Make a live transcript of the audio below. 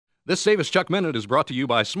This Save Us Chuck Minute is brought to you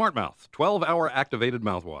by Smart Mouth, 12-hour activated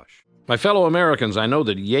mouthwash. My fellow Americans, I know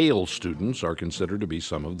that Yale students are considered to be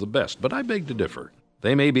some of the best, but I beg to differ.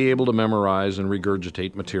 They may be able to memorize and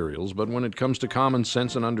regurgitate materials, but when it comes to common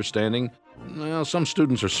sense and understanding, well, some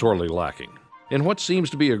students are sorely lacking. In what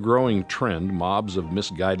seems to be a growing trend, mobs of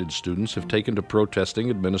misguided students have taken to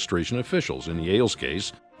protesting administration officials. In Yale's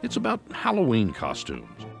case, it's about Halloween costumes.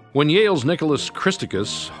 When Yale's Nicholas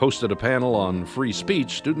Christakis hosted a panel on free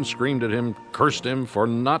speech, students screamed at him, cursed him for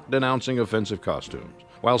not denouncing offensive costumes.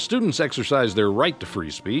 While students exercise their right to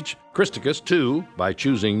free speech, Christakis, too, by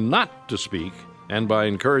choosing not to speak and by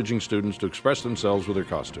encouraging students to express themselves with their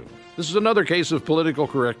costume. This is another case of political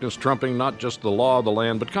correctness trumping not just the law of the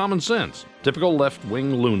land, but common sense. Typical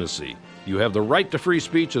left-wing lunacy. You have the right to free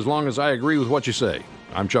speech as long as I agree with what you say.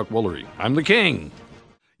 I'm Chuck Woolery. I'm the king.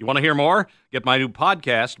 You want to hear more? Get my new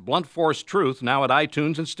podcast, Blunt Force Truth, now at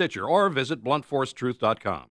iTunes and Stitcher, or visit bluntforcetruth.com.